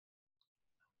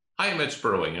Hi, I'm Ed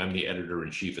Sperling. I'm the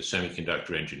editor-in-chief of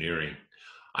Semiconductor Engineering.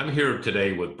 I'm here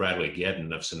today with Bradley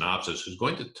Geden of Synopsys, who's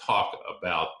going to talk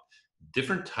about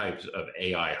different types of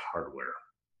AI hardware.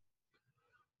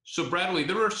 So Bradley,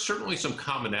 there are certainly some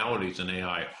commonalities in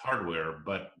AI hardware,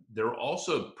 but they're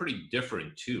also pretty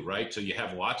different too, right? So you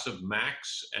have lots of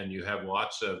Macs and you have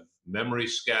lots of memory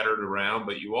scattered around,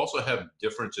 but you also have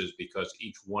differences because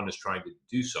each one is trying to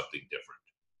do something different.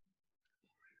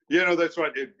 Yeah, no, that's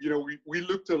right. We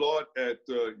looked a lot at,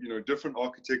 different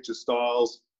architecture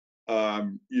styles,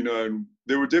 and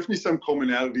there were definitely some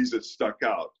commonalities that stuck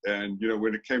out. And,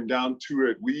 when it came down to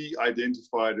it, we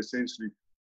identified essentially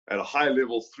at a high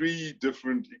level, three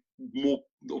different, more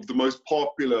of the most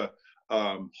popular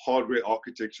hardware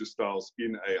architecture styles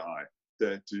in AI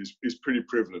that is pretty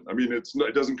prevalent. I mean, it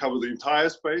doesn't cover the entire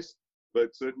space,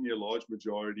 but certainly a large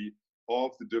majority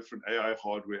of the different AI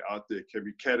hardware out there can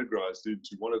be categorized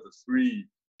into one of the three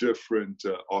different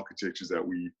architectures that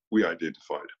we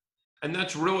identified. And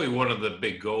that's really one of the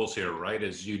big goals here, right?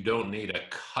 Is you don't need a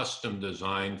custom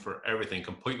design for everything,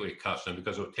 completely custom,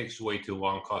 because it takes way too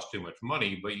long, costs too much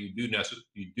money. But you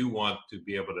do want to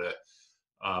be able to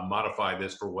modify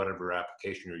this for whatever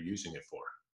application you're using it for.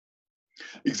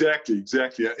 Exactly.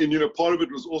 And part of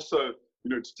it was also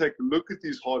to take a look at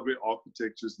these hardware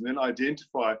architectures and then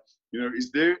identify,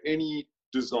 is there any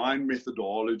design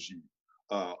methodology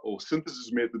or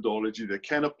synthesis methodology that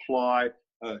can apply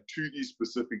to these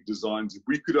specific designs if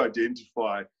we could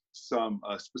identify some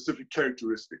specific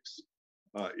characteristics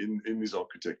in these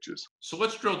architectures. So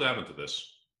let's drill down into this.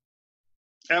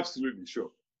 Absolutely,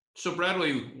 sure. So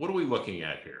Bradley, what are we looking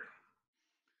at here?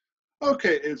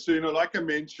 Okay, and so, like I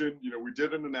mentioned, we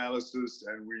did an analysis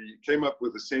and we came up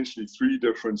with essentially three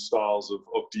different styles of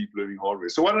deep learning hardware.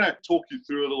 So why don't I talk you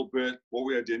through a little bit what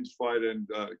we identified, and,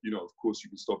 of course, you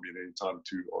can stop me at any time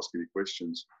to ask any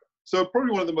questions. So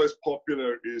probably one of the most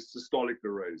popular is systolic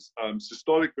arrays.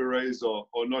 Systolic arrays are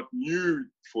not new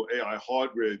for AI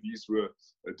hardware. These were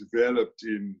developed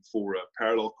for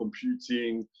parallel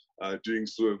computing, doing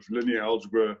sort of linear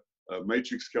algebra,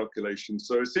 matrix calculations.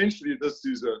 So essentially, this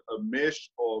is a mesh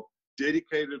of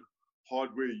dedicated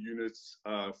hardware units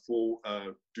for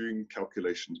doing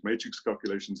calculations, matrix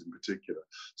calculations in particular.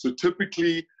 So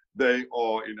typically, they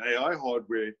are in AI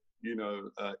hardware,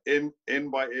 n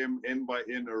by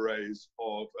n arrays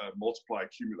of multiply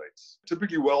accumulates.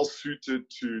 Typically well suited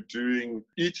to doing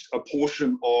each a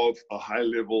portion of a high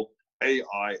level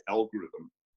AI algorithm.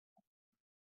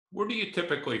 Where do you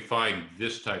typically find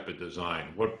this type of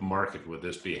design? What market would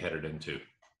this be headed into?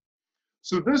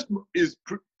 So this is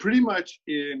pretty much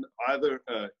in either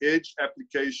edge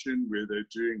application where they're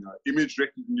doing image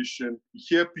recognition.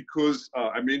 Here, because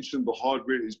I mentioned the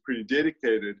hardware is pretty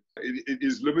dedicated, it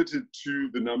is limited to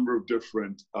the number of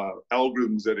different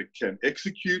algorithms that it can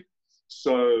execute.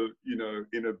 So,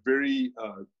 in a very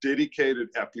dedicated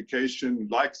application,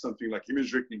 like something like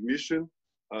image recognition,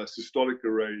 systolic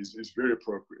arrays is very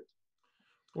appropriate.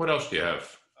 What else do you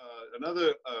have?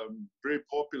 Another very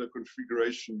popular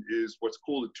configuration is what's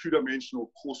called a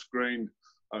two-dimensional coarse-grained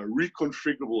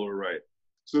reconfigurable array.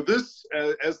 So this,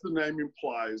 as the name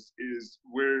implies, is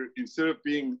where instead of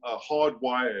being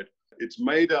hardwired, it's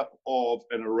made up of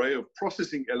an array of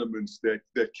processing elements that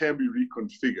can be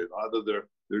reconfigured. Either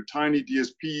they're tiny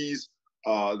DSPs,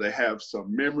 they have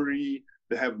some memory,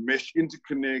 they have mesh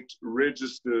interconnect,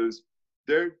 registers.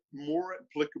 They're more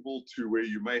applicable to where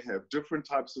you may have different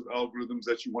types of algorithms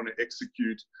that you want to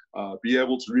execute, be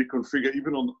able to reconfigure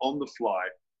even on the fly,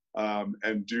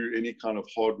 and do any kind of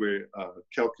hardware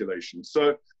calculation.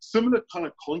 So similar kind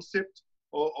of concept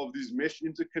of these mesh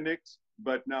interconnects,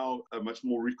 but now much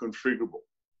more reconfigurable.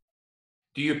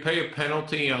 Do you pay a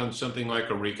penalty on something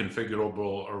like a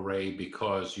reconfigurable array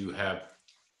because you have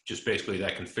just basically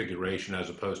that configuration as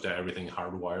opposed to everything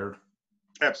hardwired?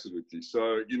 Absolutely.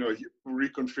 So,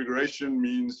 reconfiguration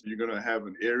means you're going to have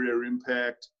an area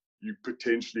impact. You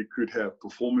potentially could have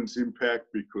performance impact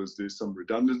because there's some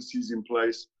redundancies in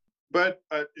place. But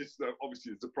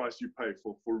obviously, it's the price you pay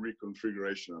for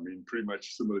reconfiguration. I mean, pretty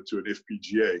much similar to an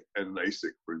FPGA and an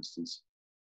ASIC, for instance.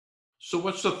 So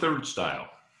what's the third style?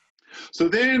 So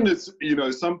then it's,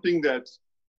 something that's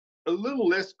a little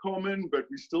less common, but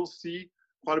we still see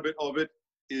quite a bit of it,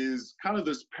 is kind of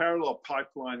this parallel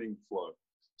pipelining flow.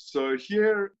 So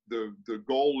here, the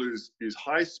goal is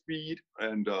high speed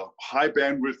and high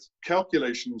bandwidth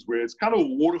calculations where it's kind of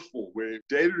a waterfall, where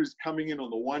data is coming in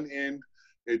on the one end,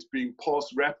 it's being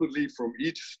passed rapidly from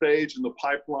each stage in the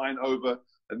pipeline over,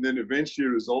 and then eventually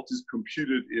a result is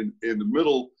computed in the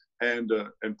middle and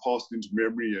passed into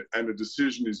memory, and a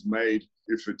decision is made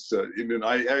if it's in an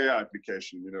AI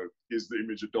application, is the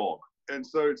image a dog? And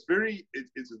so it's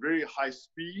a very high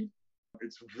speed.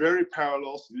 It's very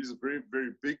parallel. So these are very,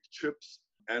 very big chips.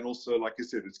 And also, like I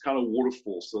said, it's kind of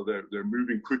waterfall. So they're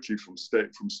moving quickly from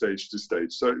stage to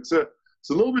stage. So it's a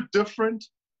little bit different,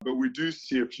 but we do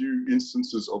see a few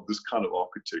instances of this kind of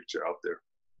architecture out there.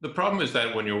 The problem is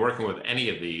that when you're working with any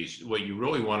of these, what you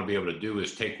really want to be able to do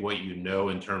is take what you know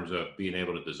in terms of being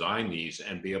able to design these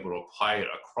and be able to apply it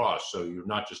across. So you're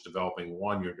not just developing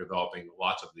one, you're developing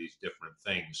lots of these different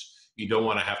things. You don't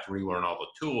want to have to relearn all the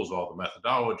tools, all the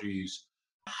methodologies.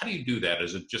 How do you do that?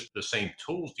 Is it just the same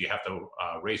tools? Do you have to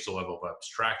raise the level of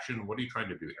abstraction? What are you trying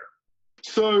to do here?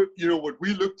 So, what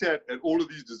we looked at all of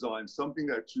these designs, something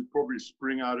that should probably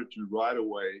spring out at you right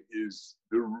away is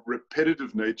the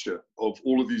repetitive nature of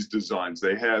all of these designs.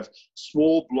 They have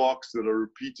small blocks that are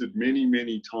repeated many,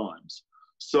 many times.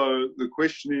 So the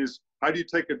question is, how do you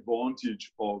take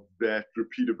advantage of that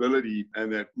repeatability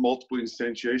and that multiple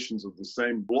instantiations of the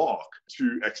same block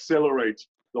to accelerate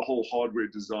the whole hardware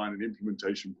design and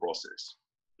implementation process?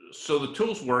 So the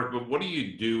tools work, but what do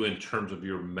you do in terms of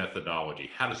your methodology?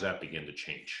 How does that begin to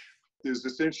change? There's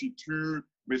essentially two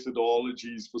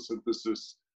methodologies for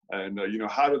synthesis, and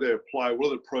how do they apply? What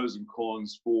are the pros and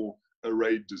cons for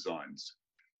array designs?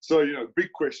 So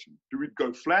big question: do we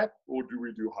go flat or do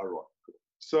we do hierarchical?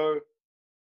 So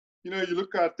you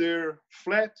look out there,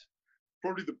 flat.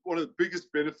 Probably one of the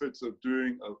biggest benefits of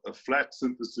doing a flat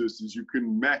synthesis is you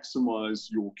can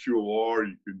maximize your QOR.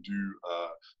 You can do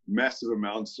massive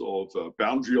amounts of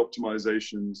boundary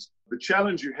optimizations. The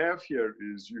challenge you have here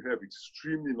is you have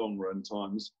extremely long run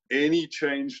times. Any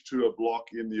change to a block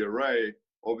in the array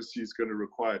obviously is going to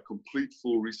require complete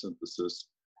full resynthesis.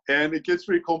 And it gets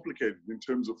very complicated in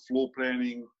terms of floor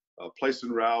planning, place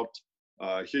and route.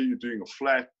 Here you're doing a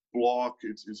flat block.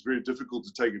 It's very difficult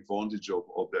to take advantage of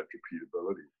that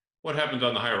repeatability. What happens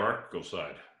on the hierarchical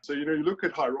side? So you look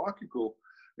at hierarchical,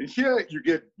 and here you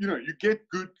get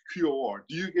good QOR.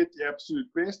 Do you get the absolute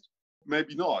best?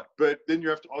 Maybe not, but then you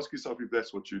have to ask yourself if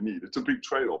that's what you need. It's a big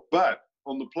trade-off. But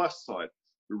on the plus side,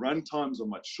 the run times are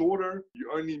much shorter.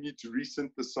 You only need to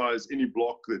resynthesize any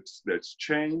block that's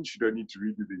changed. You don't need to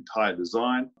redo the entire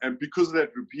design. And because of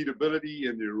that repeatability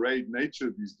and the arrayed nature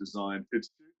of these designs, it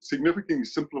significantly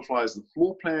simplifies the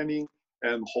floor planning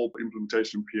and the whole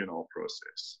implementation P&L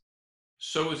process.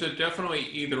 So is it definitely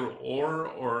either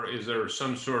or is there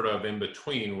some sort of in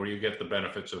between where you get the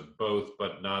benefits of both,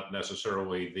 but not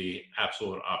necessarily the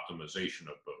absolute optimization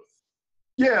of both?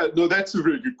 Yeah, no, that's a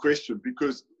very good question,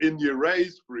 because in the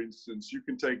arrays, for instance, you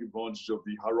can take advantage of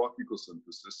the hierarchical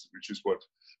synthesis, which is what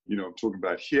I'm talking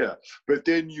about here. But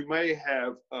then you may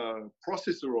have a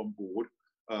processor on board,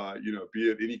 be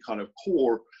it any kind of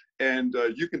core, and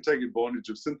you can take advantage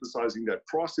of synthesizing that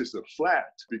processor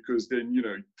flat, because then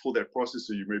for that processor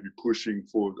you may be pushing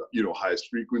for highest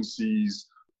frequencies,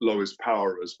 lowest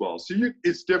power as well. So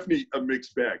it's definitely a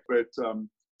mixed bag, but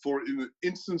for in the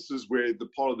instances where the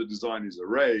part of the design is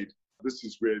arrayed, this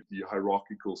is where the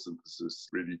hierarchical synthesis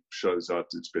really shows out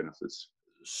its benefits.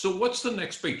 So what's the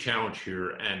next big challenge here,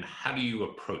 and how do you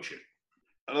approach it?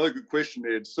 Another good question,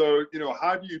 Ed. So,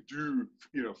 how do you do,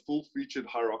 full-featured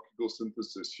hierarchical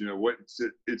synthesis?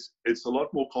 It's a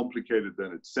lot more complicated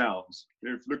than it sounds.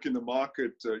 If you look in the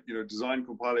market, Design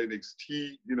Compiler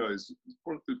NXT, is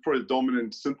probably the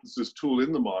dominant synthesis tool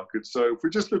in the market. So if we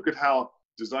just look at how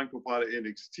Design Compiler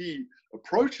NXT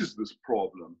approaches this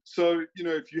problem. So,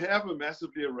 if you have a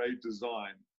massively arrayed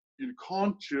design, you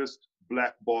can't just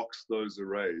black box those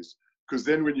arrays, because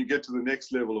then when you get to the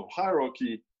next level of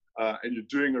hierarchy and you're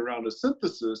doing around a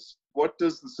synthesis, what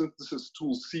does the synthesis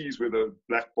tool sees where the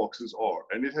black boxes are?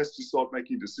 And it has to start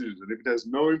making decisions. And if it has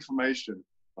no information,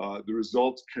 the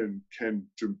results can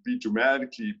be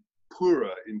dramatically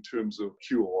poorer in terms of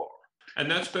QOR. And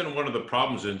that's been one of the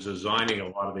problems in designing a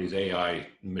lot of these AI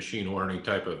machine learning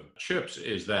type of chips,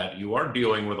 is that you are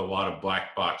dealing with a lot of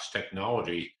black box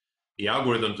technology. The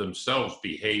algorithms themselves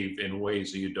behave in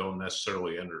ways that you don't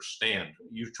necessarily understand.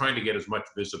 You're trying to get as much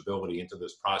visibility into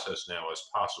this process now as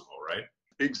possible, right?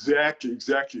 Exactly.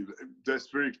 That's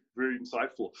very, very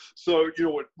insightful. So,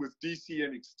 with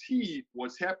DCNXT,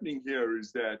 what's happening here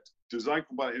is that Design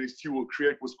Compiler NXT will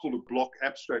create what's called a block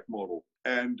abstract model.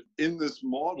 And in this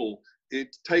model,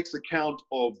 it takes account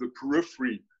of the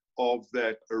periphery of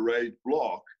that arrayed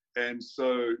block. And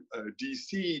so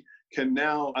DC can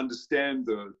now understand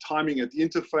the timing at the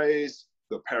interface,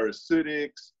 the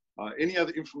parasitics, any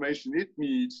other information it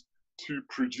needs to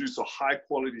produce a high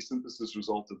quality synthesis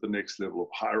result at the next level of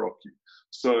hierarchy.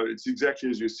 So it's exactly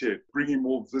as you said, bringing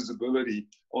more visibility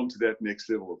onto that next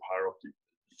level of hierarchy.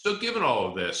 So given all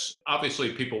of this,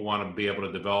 obviously people want to be able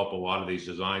to develop a lot of these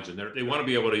designs and they want to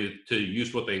be able to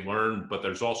use what they learned, but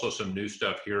there's also some new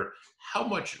stuff here. How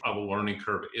much of a learning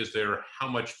curve is there? How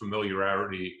much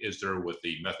familiarity is there with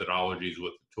the methodologies,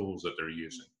 with the tools that they're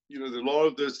using? A lot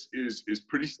of this is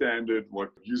pretty standard, what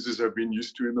users have been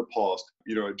used to in the past.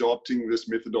 Adopting this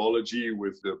methodology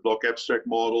with the block abstract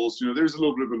models, there's a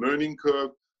little bit of a learning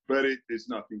curve, but it's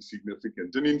nothing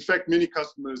significant. And in fact, many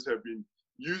customers have been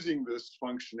using this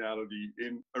functionality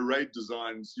in array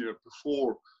designs,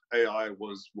 before AI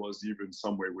was even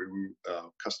somewhere where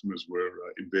customers were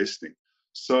investing.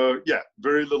 So yeah,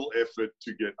 very little effort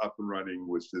to get up and running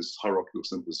with this hierarchical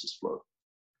synthesis flow.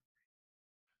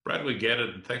 Bradley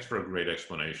Geden, thanks for a great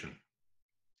explanation.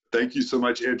 Thank you so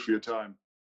much, Ed, for your time.